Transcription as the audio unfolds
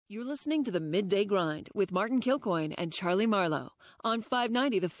You're listening to the Midday Grind with Martin Kilcoyne and Charlie Marlowe on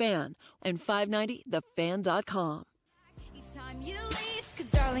 590 The Fan and 590thefan.com. Each time you leave, 'cause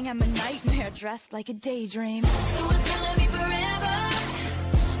darling, I'm a nightmare dressed like a daydream. So it's gonna be forever,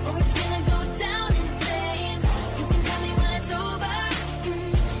 or it's gonna go down in flames. You can tell me when it's over,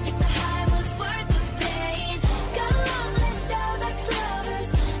 if the high was worth the pain. Got a long list of ex-lovers,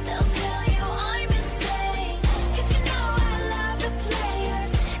 they'll tell you I'm insane. 'Cause you know I love the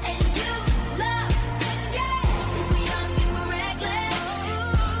players, and you love the game. 'Cause we're young and we're reckless,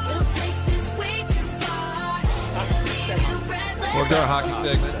 we'll take this way too far. It'll leave you breathless. Welcome to our hockey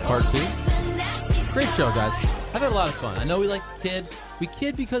segment, part 2. Great show, guys. I've had a lot of fun. I know we like to kid. We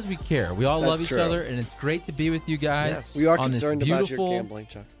kid because we care. We all love each other, and it's great to be with you guys. Yes. We are on concerned this about beautiful your gambling,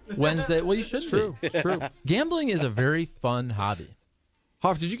 Chuck. Wednesday. Well, you should True. be. True. Gambling is a very fun hobby.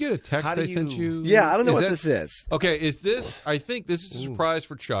 Hoff, did you get a text I sent you? Yeah, I don't know what that- this is. Okay, is this, I think this is a surprise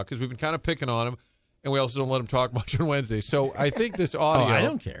for Chuck, because we've been kind of picking on him, and we also don't let him talk much on Wednesday. So I think this audio. I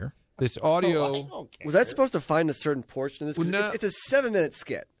don't care. This audio. Was I supposed to find a certain portion of this? 'Cause Well, no. it's a 7-minute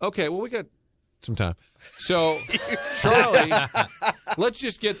skit. Okay, well, we got some time. So, Charlie, let's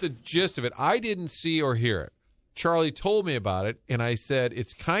just get the gist of it. I didn't see or hear it. Charlie told me about it, and I said,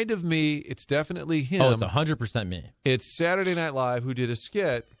 it's kind of me. It's definitely him. Oh, it's 100% me. It's Saturday Night Live who did a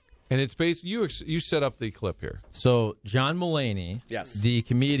skit, and it's based. You set up the clip here. So John Mulaney, Yes. the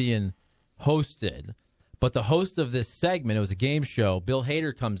comedian, hosted, but the host of this segment, it was a game show. Bill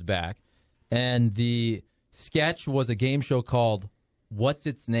Hader comes back, and the sketch was a game show called What's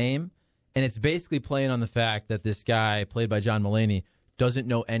Its Name? And it's basically playing on the fact that this guy, played by John Mulaney, doesn't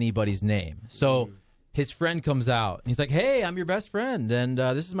know anybody's name. So his friend comes out, and he's like, hey, I'm your best friend, and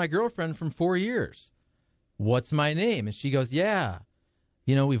this is my girlfriend from 4 years. What's my name? And she goes, yeah.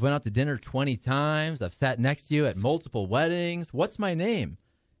 You know, we've went out to dinner 20 times. I've sat next to you at multiple weddings. What's my name?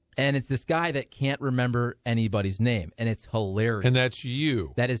 And it's this guy that can't remember anybody's name, and it's hilarious. And that's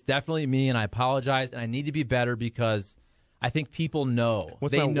you. That is definitely me, and I apologize, and I need to be better because I think people know.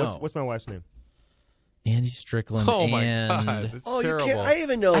 What's my wife's name? Andy Strickland. Oh, my and God. That's Oh, terrible. you can't. I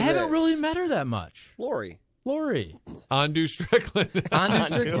even know I this. haven't really met her that much. Lori. Lori. Andu Strickland. Andy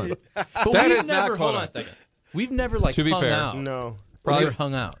Strickland. But That we've is not never, hold caught on a up. second. We've never, like, To be hung fair, out. No. Probably- Never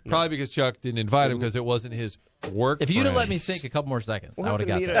hung out. Probably because Chuck didn't invite him because it wasn't his work. If you'd have let friends. me think a couple more seconds, We'll I would have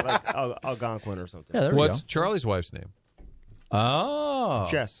have to got meet that. at like Algonquin or something. Yeah, there we What's go. Charlie's wife's name? Oh.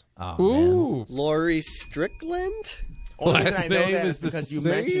 Jess. Oh, man. Ooh. Lori Strickland? Only Last reason I know name that is the because you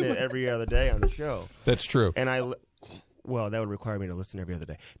same? mention it every other day on the show. That's true. And well, that would require me to listen every other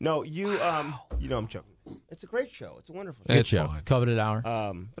day. No, you know I'm joking. It's a great show. It's a wonderful show. Good It's show. fine. Coveted hour.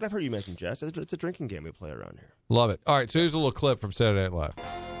 But I've heard you mention Jess. It's a drinking game we play around here. Love it. All right, so here's a little clip from Saturday Night Live.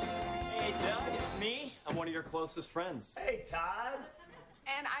 Hey, Doug, it's me. I'm one of your closest friends. Hey, Todd.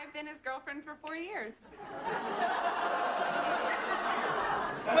 And I've been his girlfriend for 4 years.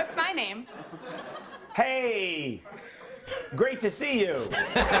 What's my name? Hey, great to see you.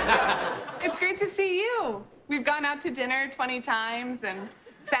 It's great to see you. We've gone out to dinner 20 times and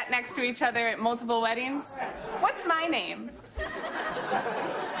sat next to each other at multiple weddings. What's my name?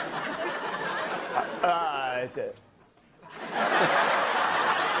 It's it.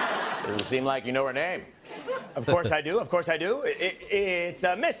 Doesn't seem like you know her name. Of course I do. Of course I do. It's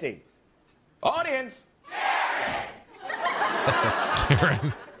Missy. Audience.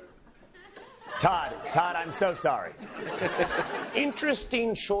 Karen. Todd, I'm so sorry.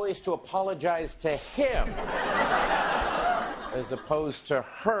 Interesting choice to apologize to him as opposed to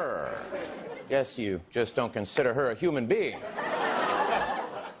her. Guess you just don't consider her a human being.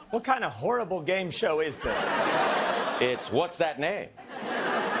 What kind of horrible game show is this? It's What's That Name?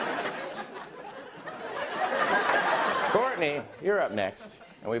 Courtney, you're up next,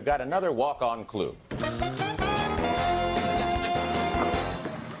 and we've got another walk-on clue.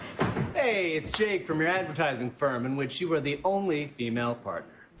 Hey, it's Jake from your advertising firm in which you were the only female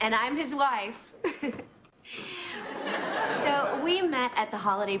partner. And I'm his wife. So we met at the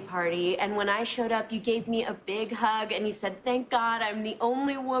holiday party, and when I showed up, you gave me a big hug, and you said, thank God I'm the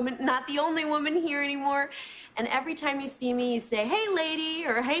only woman, not the only woman here anymore. And every time you see me, you say, hey, lady,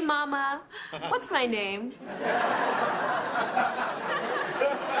 or hey, mama. What's my name?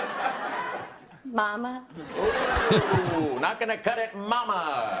 Mama. Ooh, not gonna cut it,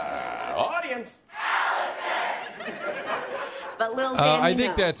 mama. Audience. But Lil Xandy, I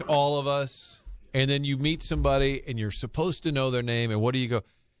think no. that's all of us. And then you meet somebody, and you're supposed to know their name. And what do you go?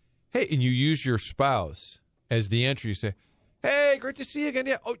 Hey, and you use your spouse as the entry. You say, hey, great to see you again.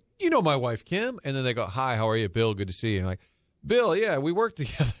 Yeah, oh, you know my wife, Kim. And then they go, hi, how are you, Bill? Good to see you. And I'm like, Bill, yeah, we work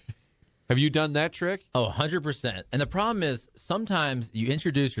together. Have you done that trick? Oh, 100%. And the problem is sometimes you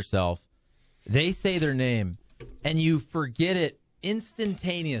introduce yourself, they say their name, and you forget it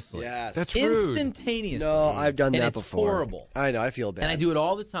instantaneously. Yes. That's rude. Instantaneously. No, I've done And that it's before. horrible. I know. I feel bad. And I do it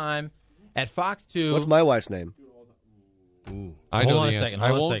all the time. At Fox 2. What's my wife's name? I Hold know on the a answer. second, I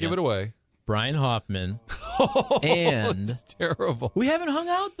hold on a won't second. give it away. Brian Hoffman. And It's terrible. we haven't hung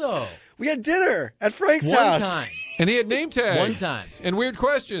out, though. We had dinner at Frank's One house. time. And he had name tags. One time. And weird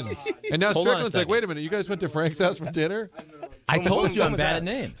questions. And now Hold on a Strickland's like, second. wait a minute, you guys went to Frank's house for dinner? I told you I'm was bad that? at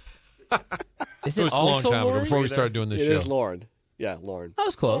names. Is It it was a long also time ago Lori? before we started doing this It show. is Lauren. Yeah, Lauren. That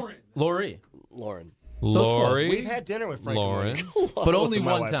was close. Lori. Lauren. Lori. We've had dinner with Frank. Lauren. But only With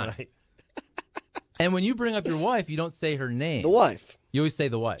my one wife time. and I. And when you bring up your wife, you don't say her name. The wife. You always say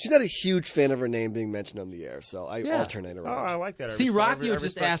the wife. She's not a huge fan of her name being mentioned on the air, so I Yeah. alternate Oh, around. I like that. I See, respect- Rocky I was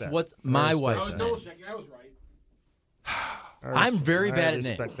just respect asked, that. "What's I my respect wife's that. name?" I I'm very bad I at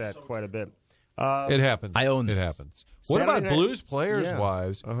names. respect that quite a bit. It happens. I own It this. happens. What Saturday about night- blues players' Yeah.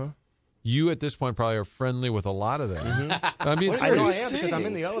 wives? Uh-huh. You at this point probably are friendly with a lot of them. I mean, I know I serious. am because I'm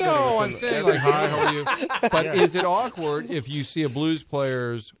in the elevator. No, with I'm them saying every like, hi, day. how are you? But Yeah. is it awkward if you see a blues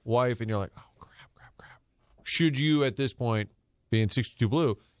player's wife and you're like, oh, crap. Should you at this point, being 62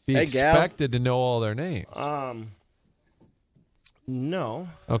 Blue, be Hey, gal. expected to know all their names? No.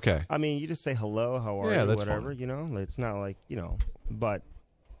 Okay. I mean, you just say hello, how are Yeah, you, that's whatever. fine. You know, it's not like but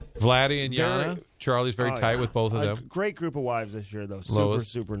Vladdy and Yana. Very- Charlie's very oh, tight yeah. with both of A them. great group of wives this year, though. Lois.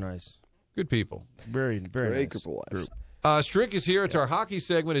 Super nice. Good people. Very Great nice group of wives. Strick is here. It's our hockey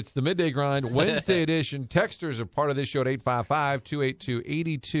segment. It's the Midday Grind Wednesday edition. Texters are part of this show at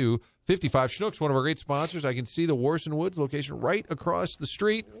 855-282-8255. Schnucks, one of our great sponsors. I can see the Warson Woods location right across the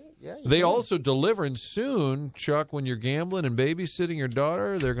street. They also delivering soon, Chuck, when you're gambling and babysitting your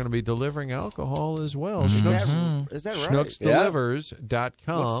daughter, they're going to be delivering alcohol as well. Is that right?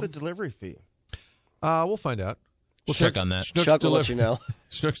 SchnucksDelivers.com. What's the delivery fee? We'll find out. We'll check on that. Chuck will let you know.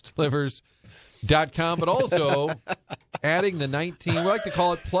 SchnucksDelivers.com, but also adding the 19, we like to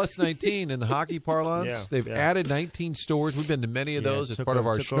call it plus 19 in the hockey parlance. Yeah, They've yeah. added 19 stores. We've been to many of those as part of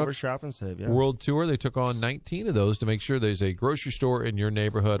our took over Schnucks Shop and Save. Yeah. World Tour. They took on 19 of those to make sure there's a grocery store in your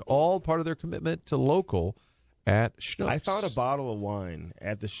neighborhood, all part of their commitment to local at Schnucks. I found a bottle of wine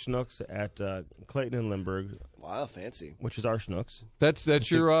at the Schnucks at Clayton and Lindbergh, Wow, fancy. which is our Schnucks. That's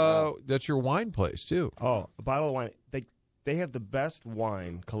your wine place too. Oh, a bottle of wine. They have the best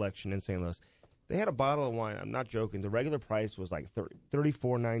wine collection in St. Louis. They had a bottle of wine. I'm not joking. The regular price was like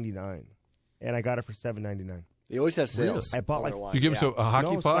 $34.99, and I got it for $7.99. They always have sales. I bought on like their wine. You give them a hockey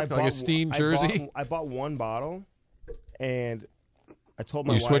No, so puck, I like a bought- Steen I jersey. I bought one bottle, and I told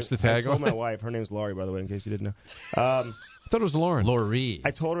my You wife. switched the tag I told on? my wife. Her name's Laurie, by the way, in case you didn't know. I thought it was Lauren. Lori. I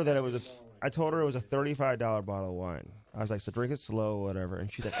told her that it was I told her it was a $35 bottle of wine. I was like, so drink it slow, whatever.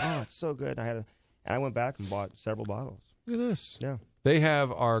 And she's like, oh, it's so good. And I went back and bought several bottles. Look at this. Yeah. They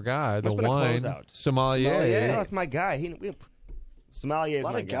have our guy, the Must've been a wine closeout. sommelier. Sommelier. No, that's my guy. Sommelier is A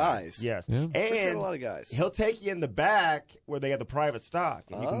lot my of guy. guys. Yes. Yeah. Especially And a lot of guys. he'll take you in the back where they have the private stock,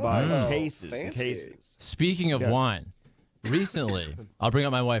 and you can buy cases and fancy. cases. Speaking of Yes. wine, recently, I'll bring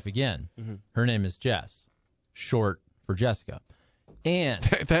up my wife again. Her name is Jess, short for Jessica. And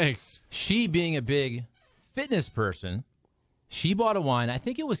Thanks. she, being a big fitness person, she bought a wine. I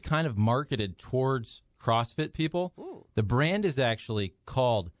think it was kind of marketed towards CrossFit people. The brand is actually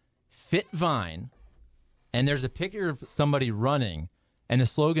called Fit Vine, and there's a picture of somebody running, and the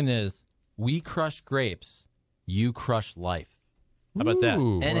slogan is, "We crush grapes, you crush life." How about that?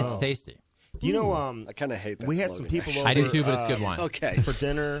 Ooh. And Wow. it's tasty. Do you know? I kind of hate that. We had some slogan, people actually. over. I do too, but it's good wine. Okay. For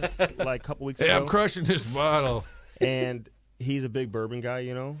dinner, like a couple weeks Hey, ago. I'm crushing this bottle. And he's a big bourbon guy,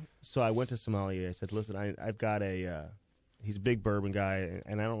 you know. So I went to sommelier. I said, "Listen, I've got a. He's a big bourbon guy,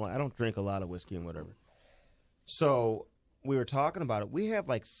 and I don't drink a lot of whiskey and whatever." So we were talking about it. We have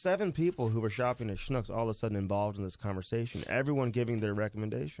like 7 people who were shopping at Schnucks all of a sudden involved in this conversation. Everyone giving their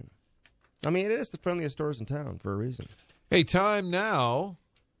recommendation. I mean, it is the friendliest stores in town for a reason. Hey, time now.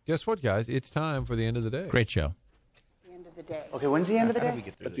 Guess what, guys? It's time for the end of the day. Great show. Okay, when's the end of the day?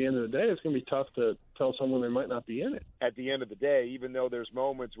 At the end of the day, it's going to be tough to tell someone they might not be in it. At the end of the day, even though there's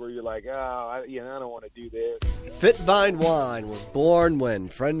moments where you're like, I don't want to do this. Fit Vine Wine was born when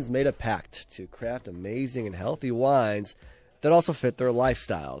friends made a pact to craft amazing and healthy wines that also fit their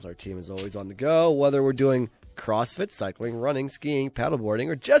lifestyles. Our team is always on the go, whether we're doing CrossFit, cycling, running, skiing, paddleboarding,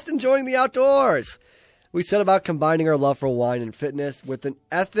 or just enjoying the outdoors. We set about combining our love for wine and fitness with an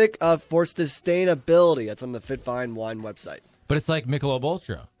ethic for sustainability. That's on the Fit Vine Wine website. But it's like Michelob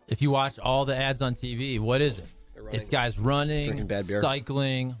Ultra. If you watch all the ads on TV, what is it? running. It's guys running, Drinking bad beer.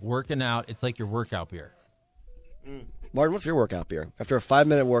 cycling, working out. It's like your workout beer. Martin, what's your workout beer? After a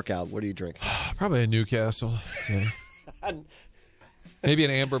 5-minute workout, what do you drink? Probably a Newcastle. Maybe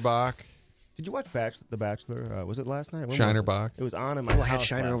an Amber Bock. Did you watch The Bachelor? Was it last night? When Shiner was it? Bock. It was on in my I had house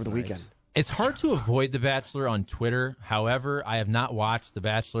Shiner last over the night. weekend. It's hard to avoid The Bachelor on Twitter. However, I have not watched The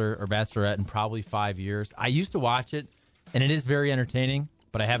Bachelor or Bachelorette in probably 5 years. I used to watch it, and it is very entertaining,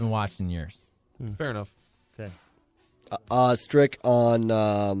 but I haven't watched in years. Fair enough. Okay. Strick on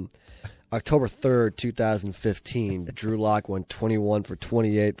October 3rd, 2015, Drew Lock went 21 for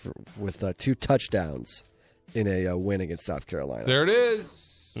 28 with 2 touchdowns in a win against South Carolina. There it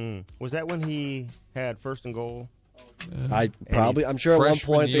is. Was that when he had first and goal? I'm sure at one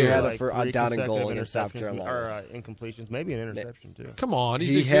point they had a down and goal against South interceptions Carolina. Or incompletions, maybe an interception too. Come on, He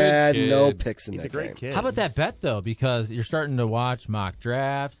he's a had good kid. no picks in He's that a great game. kid. How about that bet, though? Because you're starting to watch mock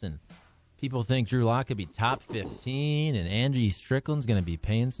drafts, and people think Drew Lock could be top 15, and Angie Strickland's going to be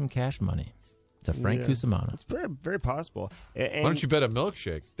paying some cash money to Frank Cusimano. It's very, very possible. And, Why don't you bet a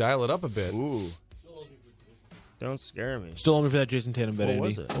milkshake? Dial it up a bit. Ooh. Don't scare me. Still on me for that Jason Tatum bet, What Andy.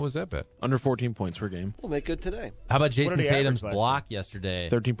 was it? What was that bet? Under 14 points per game. We'll make good today. How about What Jason did he Tatum's average last block yesterday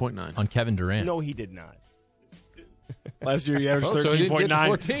 13.9. on Kevin Durant? No, he did not. Last year he averaged Oh, so he didn't get to 13.9.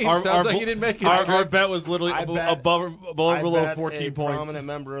 14. Sounds like he didn't make it. Our bet was literally I bet- above I below bet 14 a points. prominent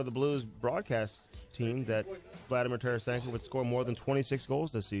member of the Blues broadcast team that Vladimir Tarasenko would score more than 26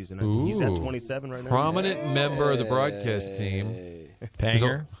 goals this season. He's at Ooh. 27 right now. Prominent member of the broadcast team.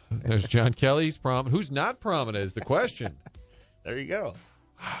 Panger. There's John Kelly. He's prominent. Who's not prominent is the question. There you go.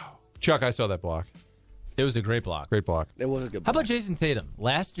 Chuck, I saw that block. It was a great block. Great block. It was a good How block. about Jason Tatum?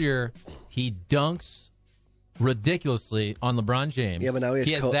 Last year, he dunks ridiculously on LeBron James. Yeah, but now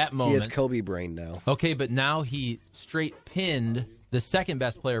he has, that moment. He has Kobe brain now. Okay, but now he straight pinned the second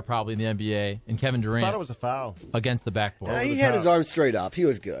best player probably in the NBA, and Kevin I Durant thought it was a foul. against the backboard. He the had top. his arms straight up. He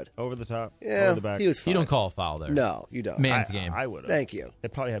was good. Over the top. Yeah, Over the back. he was fine. You don't call a foul there. No, you don't. Man's game. I would have. Thank you. They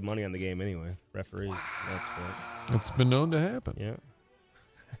probably had money on the game anyway. Referees. It's been known to happen. Yeah.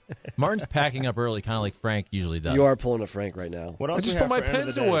 Martin's packing up early, kind of like Frank usually does. You are pulling a Frank right now. What else I just we put have my for end of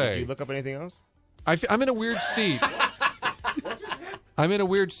pens the day? away. Did you look up anything else? I'm in a weird seat. I'm in a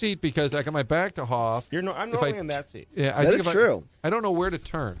weird seat because I got my back to Hoff. I'm normally in that seat. Yeah, I That think is if true. I don't know where to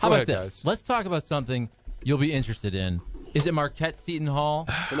turn. How Go about ahead, this? guys. Let's talk about something you'll be interested in. Is it Marquette Seton Hall?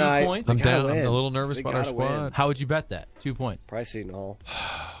 2 Tonight. points? I'm They gotta down. I'm win. a little nervous They about our gotta win. squad. How would you bet that? 2 points. Price Seton Hall.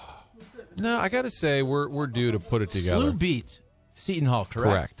 No, I got to say we're due to put it together. SLU beat Seton Hall,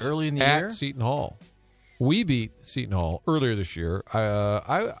 correct? Early in the At year? Seton Hall. We beat Seton Hall earlier this year.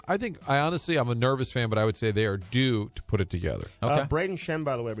 I honestly, I'm a nervous fan, but I would say they are due to put it together. Okay. Braden Shen,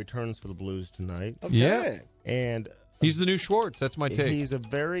 by the way, returns for the Blues tonight. Okay. Yeah. And He's the new Schwartz. That's my take. he's a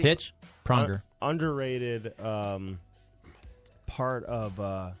very Pitch? Pronger. underrated part of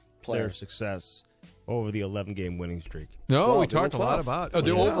Player. their success over the 11-game winning streak. No, 12. we They won talked a lot 12. about Oh,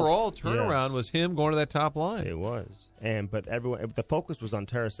 the yeah. overall turnaround was him going to that top line. It was. But the focus was on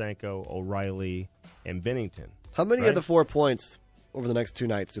Tarasenko, O'Reilly, and Bennington. How many Right. of the 4 points over the next 2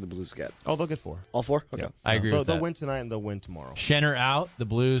 nights do the Blues get? Oh, they'll get 4. All 4? Okay. Yeah. I agree They'll, with they'll that. win tonight and they'll win tomorrow. Schenner out. The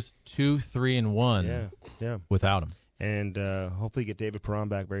Blues 2-3-1 Yeah. without him. And hopefully get David Perron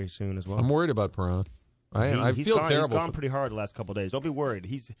back very soon as well. I'm worried about Perron. I He's feel gone, terrible. He's gone pretty hard the last couple of days. Don't be worried.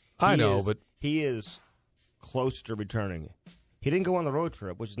 I know, but he is close to returning. He didn't go on the road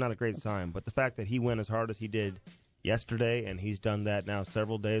trip, which is not a great sign. But the fact that he went as hard as he did yesterday, and he's done that now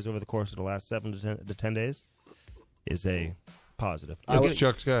several days over the course of the last 7 to 10 days, is a positive. It's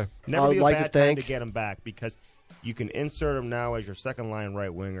Chuck's guy. Never I be would a like bad to time thank- to get him back because you can insert him now as your second line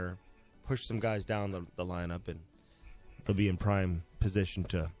right winger, push some guys down the lineup, and they'll be in prime position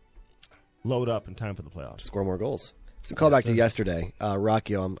to load up in time for the playoffs. Score more goals. So call back to yesterday.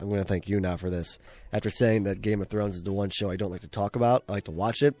 Rockio, I'm going to thank you now for this. After saying that Game of Thrones is the one show I don't like to talk about, I like to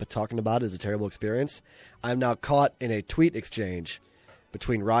watch it, but talking about it is a terrible experience. I'm now caught in a tweet exchange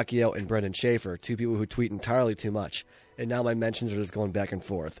between Rockio and Brendan Schaefer, 2 people who tweet entirely too much. And now my mentions are just going back and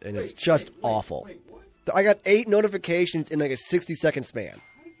forth, and it's just awful. I got 8 notifications in like a 60-second span.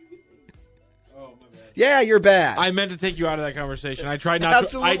 Yeah, you're bad. I meant to take you out of that conversation. I tried not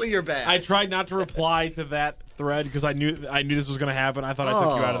Absolutely, to. you're bad. I tried not to reply to that thread because I knew this was going to happen. I thought I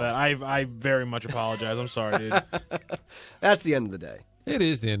took you out of that. I very much apologize. I'm sorry, dude. That's the end of the day. It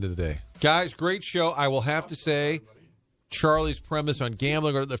is the end of the day. Guys, great show. I will have to say, Charlie's premise on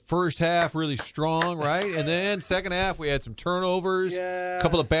gambling, or the first half really strong, right? And then second half, we had some turnovers, a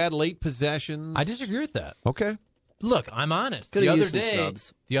couple of bad late possessions. I disagree with that. Okay. Look, I'm honest. Could've The other used some day,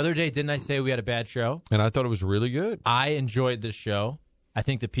 subs. didn't I say we had a bad show? And I thought it was really good. I enjoyed this show. I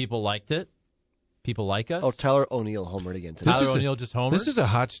think that people liked it. People like us. Oh, Tyler O'Neill homered again today. Tyler O'Neill just homered. This is a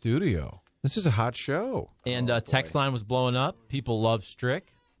hot studio. This is a hot show. And text line was blowing up. People love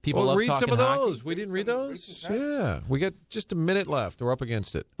Strick. People love read talking some of hockey. those. We didn't read those? Yeah. We got just a minute left. We're up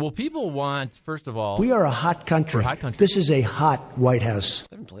against it. Well, people want, first of all... We are a hot country. We're a hot country. This is a hot White House.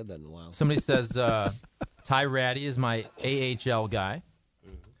 I haven't played that in a while. Somebody says Ty Ratty is my AHL guy.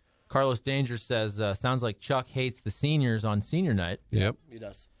 Carlos Danger says, sounds like Chuck hates the seniors on senior night. Yep. He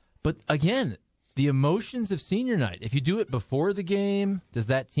does. But again, the emotions of senior night. If you do it before the game, does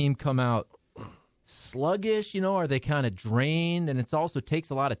that team come out sluggish? Are they kind of drained? And it also takes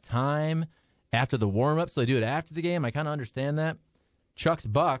a lot of time after the warm-up, so they do it after the game. I kind of understand that. Chuck's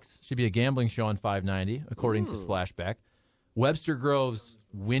Bucks should be a gambling show on 590, according to Splashback. Webster Grove's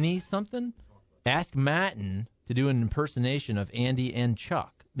Winnie something. Ask Matten to do an impersonation of Andy and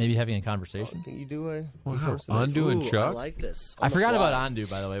Chuck. Maybe having a conversation. Can you do a Andu and Chuck? I like this. I forgot about Andu,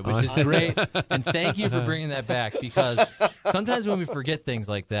 by the way, which is great. And thank you for bringing that back, because sometimes when we forget things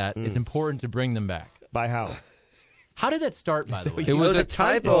like that, it's important to bring them back. By how? How did that start, by the way? It was a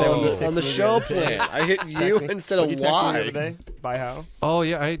typo on the show plan. I hit you instead of Y. By how? Oh,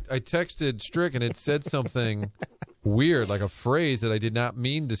 yeah. I texted Strick, and it said something weird, like a phrase that I did not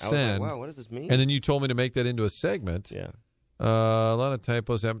mean to send. Wow, what does this mean? And then you told me to make that into a segment. Yeah. A lot of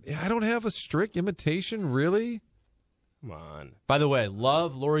typos. I don't have a Strick imitation, really? Come on. By the way,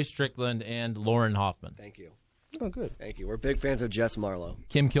 love Lori Strickland and Lauren Hoffman. Thank you. Oh, good. Thank you. We're big fans of Jess Marlowe.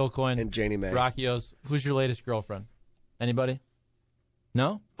 Kim Kilcoyne. And Janie Mae. Rockios. Who's your latest girlfriend? Anybody?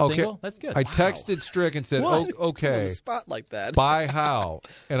 No? Okay. Single? That's good. I texted Strick and said, What? okay. On the spot like that. By how?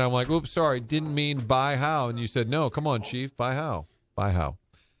 And I'm like, oops, sorry, didn't mean by how. And you said, no, come on, Chief, by how? By how?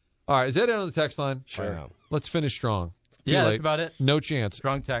 All right, is that it on the text line? Sure. Let's finish strong. Yeah, late. that's about it. No chance.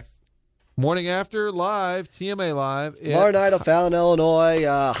 Strong text. Morning After live, TMA live. Tomorrow night, O'Fallon, Illinois.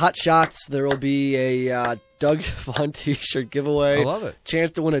 Hot Shots. There will be a Doug Vaughn T-shirt giveaway. I love it.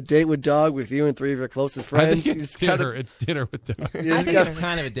 Chance to win a date with Doug with you and 3 of your closest friends. I think it's dinner. It's dinner with Doug. I think it's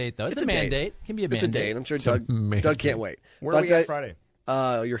kind of a date, though. It's a man date. It can be a man It's a date. I'm sure Doug can't wait. Where are we at Friday?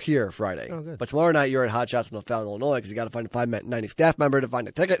 You're here Friday. Oh, good. But tomorrow night, you're at Hot Shots in O'Fallon, Illinois, because you got to find a 590 staff member to find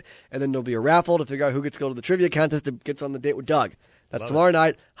a ticket, and then there'll be a raffle to figure out who gets to go to the trivia contest that gets on the date with Doug. That's tomorrow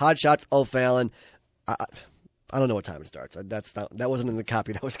night. Hot Shots O'Fallon. I don't know what time it starts. That wasn't in the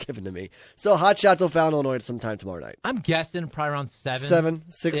copy that was given to me. So Hot Shots O'Fallon, Illinois, sometime tomorrow night. I'm guessing probably around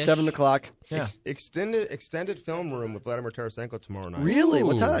 7 o'clock. Yeah. Extended film room with Vladimir Tarasenko tomorrow night. Really?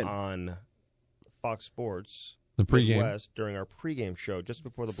 What time? On Fox Sports. The pregame. Midwest during our pregame show just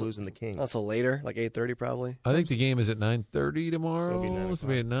before the Blues and the Kings. Also later, like 8:30 probably. I think the game is at 9:30 tomorrow. So it'll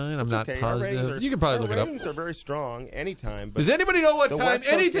be at 9. I'm not okay. positive. You can probably look it up. Ratings are very strong anytime. But Does anybody know what the time West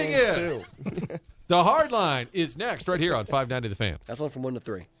Coast anything games is? The Hard Line is next right here on 590 The Fan. That's one from 1 to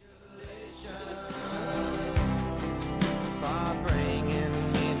 3.